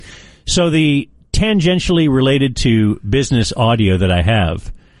So the tangentially related to business audio that I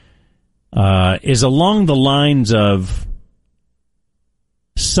have is along the lines of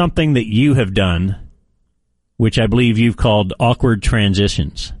something that you have done, which I believe you've called awkward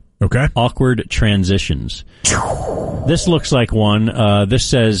transitions. Okay. Awkward transitions. This looks like one. This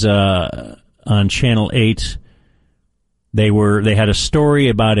says on Channel 8 they had a story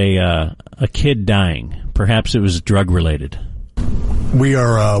about a kid dying. Perhaps it was drug related.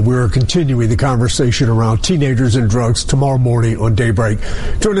 We're continuing the conversation around teenagers and drugs tomorrow morning on Daybreak.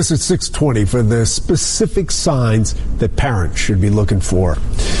 Join us at 6:20 for the specific signs that parents should be looking for.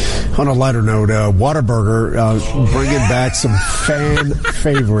 On a lighter note, Whataburger bringing back some fan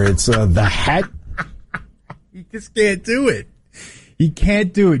favorites. The hat. You just can't do it. You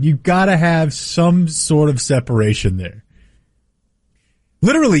can't do it. You got to have some sort of separation there.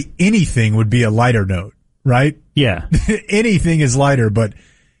 Literally anything would be a lighter note, right? Yeah. Anything is lighter, but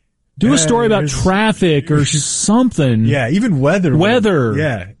do a story about traffic or something. Yeah, even weather. Weather.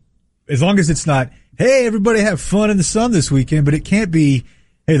 Yeah. As long as it's not, hey, everybody have fun in the sun this weekend, but it can't be,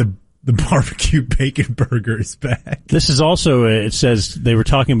 hey, the barbecue bacon burger is back. This is also, it says they were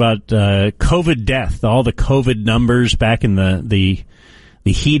talking about COVID death, all the COVID numbers back in the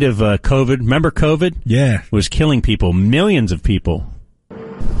heat of COVID. Remember COVID? Yeah. Was killing people, millions of people.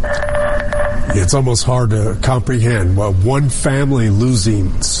 It's almost hard to comprehend one family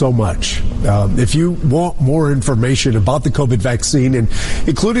losing so much. If you want more information about the COVID vaccine, and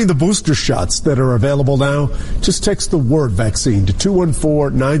including the booster shots that are available now, just text the word vaccine to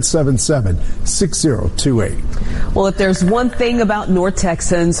 214-977-6028. Well, if there's one thing about North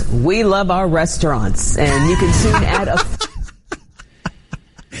Texans, we love our restaurants, and you can soon add a...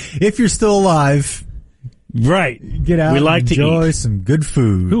 If you're still alive... Right. Get out we like and to enjoy eat. some good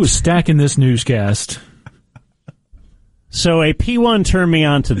food. Who was stacking this newscast? So a P1 turned me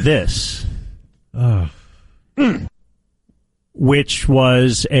on to this, which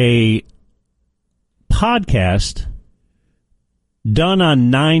was a podcast done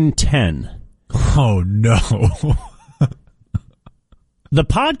on 9/10. Oh, no. The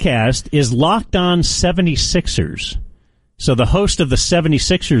podcast is Locked On 76ers. So the host of the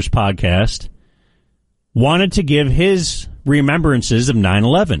 76ers podcast wanted to give his remembrances of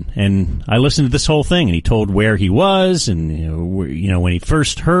 9/11, and I listened to this whole thing, and he told where he was, and you know when he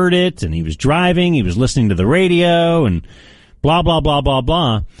first heard it, and he was driving, he was listening to the radio, and blah blah blah blah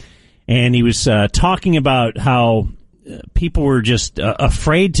blah, and he was talking about how people were just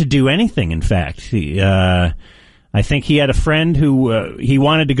afraid to do anything. In fact, I think he had a friend who he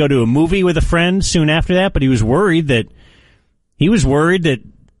wanted to go to a movie with a friend soon after that, but he was worried that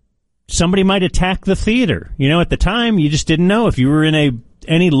somebody might attack the theater. You know, at the time, you just didn't know if you were in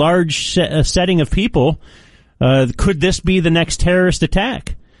any large setting of people. Could this be the next terrorist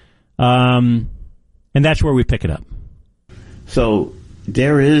attack? And that's where we pick it up. So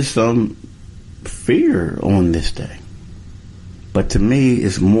there is some fear on this day, but to me,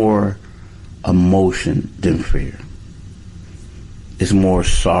 it's more emotion than fear. It's more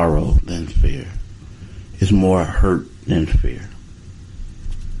sorrow than fear. It's more hurt than fear.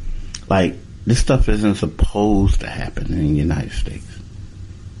 Like, this stuff isn't supposed to happen in the United States.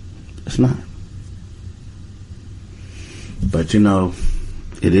 It's not. But, you know,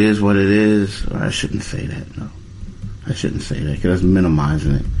 it is what it is. Or I shouldn't say that, no. I shouldn't say that because that's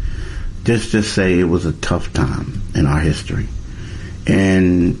minimizing it. Just say it was a tough time in our history.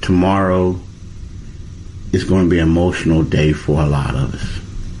 And tomorrow is going to be an emotional day for a lot of us.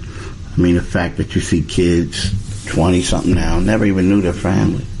 I mean, the fact that you see kids, 20-something now, never even knew their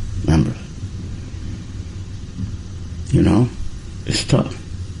family members. You know, it's tough.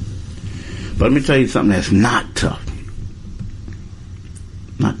 But let me tell you something that's not tough.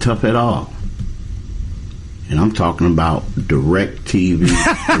 Not tough at all. And I'm talking about DirecTV.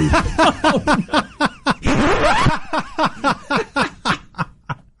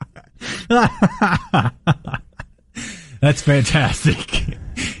 That's fantastic.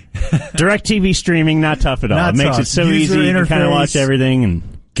 DirecTV streaming, not tough at all. Not it makes tough. it so User easy. You can kind of interface. watch everything and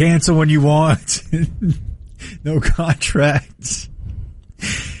Cancel when you want. No contracts.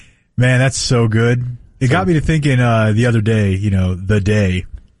 Man, that's so good. It got me to thinking the other day, the day.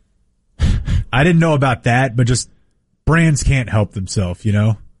 I didn't know about that, but just brands can't help themselves,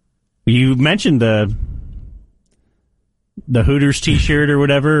 You mentioned the Hooters T-shirt or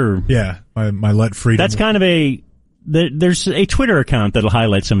whatever. Or, yeah, my Let Freedom. That's kind of there's a Twitter account that'll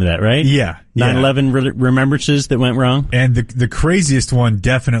highlight some of that, right? Yeah. 9/11 remembrances that went wrong. And the craziest one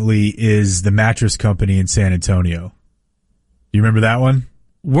definitely is the mattress company in San Antonio. You remember that one?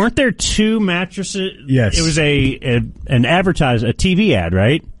 Weren't there two mattresses? Yes. It was an advertise, a TV ad,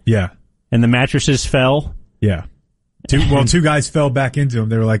 right? Yeah. and the mattresses fell. Yeah. Two guys fell back into them.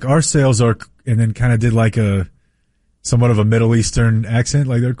 They were like, our sales are, and then kind of did like somewhat of a Middle Eastern accent,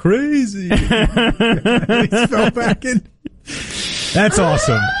 like they're crazy. He fell back in. That's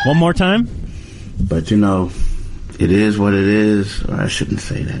awesome. One more time. But, it is what it is. Or I shouldn't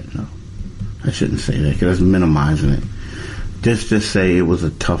say that, no. I shouldn't say that because that's minimizing it. Just say it was a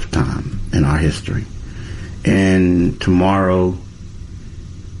tough time in our history. And tomorrow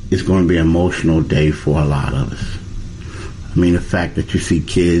is going to be an emotional day for a lot of us. I mean, the fact that you see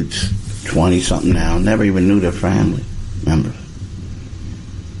kids, 20-something now, never even knew their family members.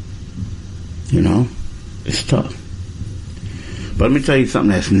 It's tough. But let me tell you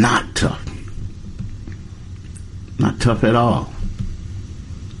something that's not tough. Not tough at all.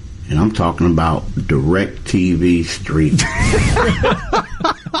 And I'm talking about DirecTV streaming.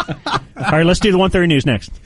 All right, let's do the 1:30 news next.